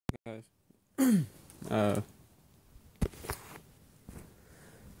Guys, uh,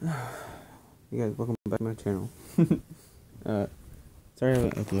 you guys, welcome back to my channel. uh, Sorry I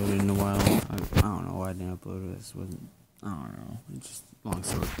haven't uploaded in a while. I don't know why I didn't upload it. This wasn't, I don't know. It's just a long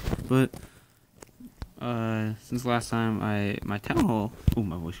story. But, since last time my town hall, oh,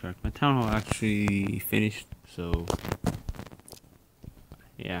 my voice cracked. My town hall actually finished, so,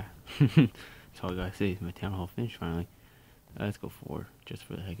 yeah. That's all I gotta say is my town hall finished finally. Let's go 4, just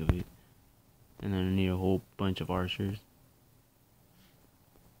for the heck of it. And then I need a whole bunch of archers.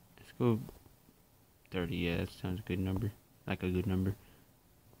 Let's go 30, yeah, that sounds a good number. Like a good number.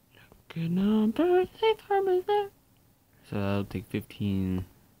 Good number, so that'll take 15.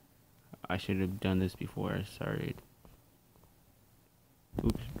 I should have done this before I started.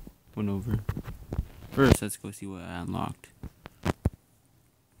 Oops, went over. First, let's go see what I unlocked.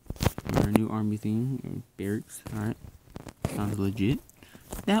 Our new army thing, barracks, alright. Sounds legit.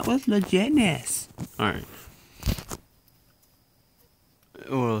 That was legitness. Alright.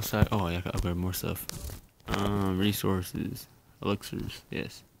 What else? I gotta upgrade more stuff. Resources. Elixirs,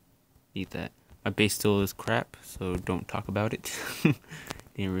 yes. Need that. My base still is crap, so don't talk about it.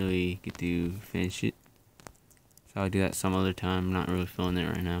 Didn't really get to finish it. So I'll do that some other time. I'm not really feeling it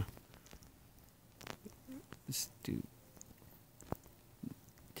right now. Let's do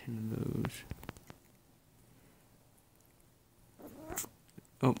 10 of those.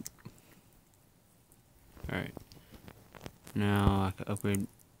 Oh. Alright. Now I can upgrade.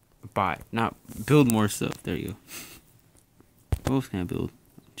 Buy. Not build more stuff. There you go. What else can I build?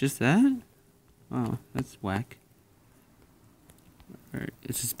 Just that? Oh, that's whack. Alright,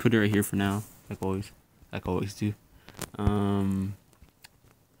 let's just put it right here for now. Like always do.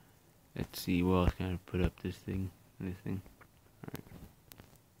 Let's see, what else can I put up this thing? Alright.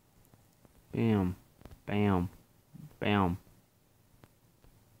 Bam. Bam. Bam.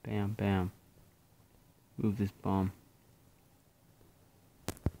 Bam, bam. Move this bomb.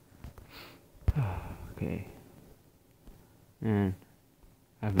 Okay. Man,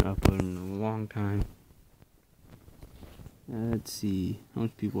 I haven't uploaded in a long time. Let's see how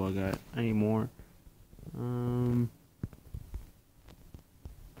much people I got. I need more. Oh,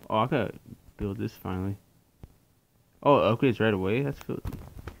 I gotta build this finally. Oh, upgrades right away. That's good.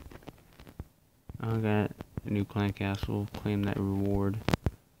 I got a new clan castle. Claim that reward.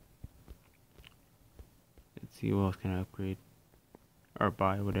 Let's see what else can I upgrade or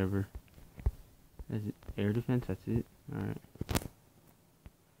buy, whatever. Is it air defense? That's it. All right.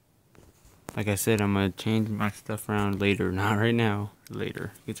 Like I said, I'm gonna change my stuff around later, not right now.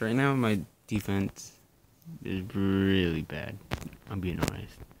 Later, because right now my defense is really bad. I'm being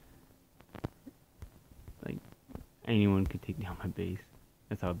honest. Like anyone could take down my base.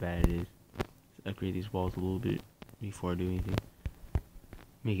 That's how bad it is. Let's upgrade these walls a little bit before I do anything.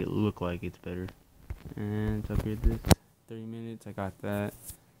 Make it look like it's better. And let's upgrade this. 30 minutes. I got that.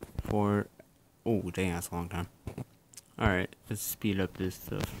 For oh dang, that's a long time. All right, let's speed up this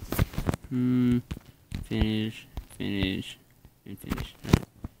stuff. Finish, and finish. Right.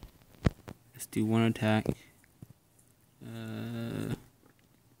 Let's do one attack.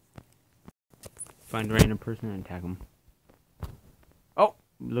 Find a random person and attack him. Oh,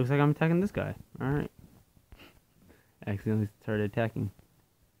 looks like I'm attacking this guy. Alright. Accidentally started attacking.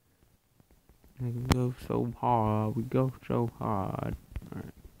 We go so hard.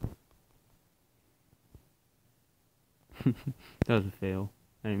 Alright. That was a fail.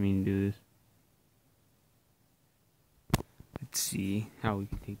 I didn't mean to do this. Let's see how we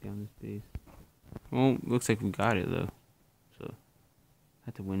can take down this base. Well, looks like we got it though. So, I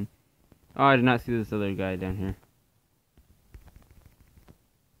had to win. Oh, I did not see this other guy down here.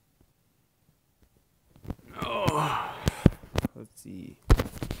 Oh, let's see.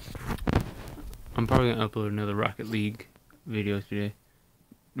 I'm probably gonna upload another Rocket League video today.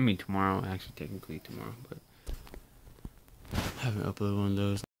 I mean tomorrow, actually technically tomorrow, but I haven't uploaded one of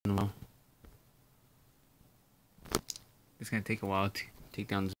those in a while. It's gonna take a while to take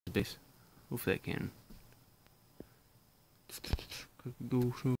down this base. Hopefully I can.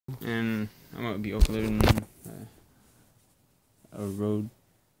 And I'm gonna be uploading a road.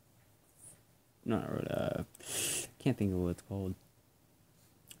 Not a road. Can't think of what it's called.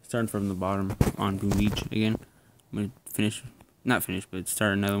 Starting from the bottom on Boom Beach again. I'm gonna finish, not finish, but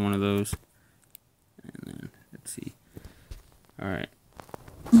start another one of those. And then let's see. All right.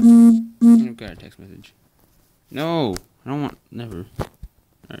 I've got a text message. No, I don't want. Never.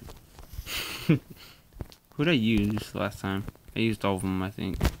 All right. Who did I use last time? I used all of them, I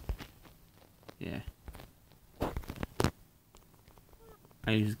think. Yeah.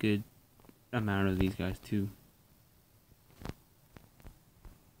 I used a good amount of these guys too.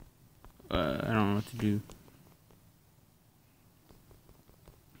 I don't know what to do.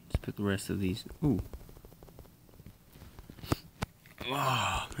 Let's pick the rest of these. Ooh.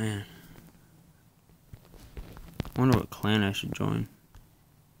 Oh, man. I wonder what clan I should join.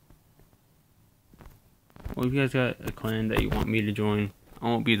 Well, if you guys got a clan that you want me to join, I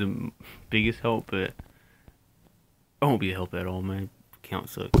won't be the biggest help, but I won't be a help at all. My account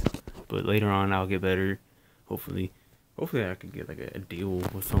sucks. But later on, I'll get better. Hopefully I could get like a deal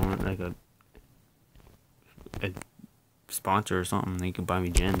with someone, like a sponsor or something. They can buy me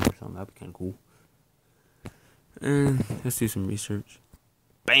gems or something. That'd be kind of cool. And let's do some research.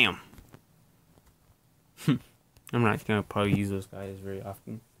 Bam. I'm not gonna probably use those guys very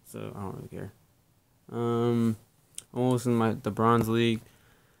often, so I don't really care. I'm almost in the Bronze League.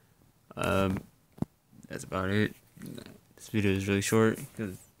 That's about it. This video is really short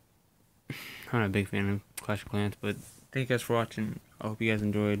because I'm not a big fan of Clash of Clans, but thank you guys for watching. I hope you guys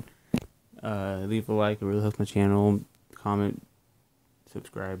enjoyed. Leave a like, it really helps my channel. Comment,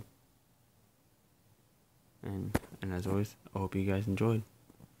 subscribe, and as always, I hope you guys enjoyed.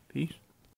 Peace.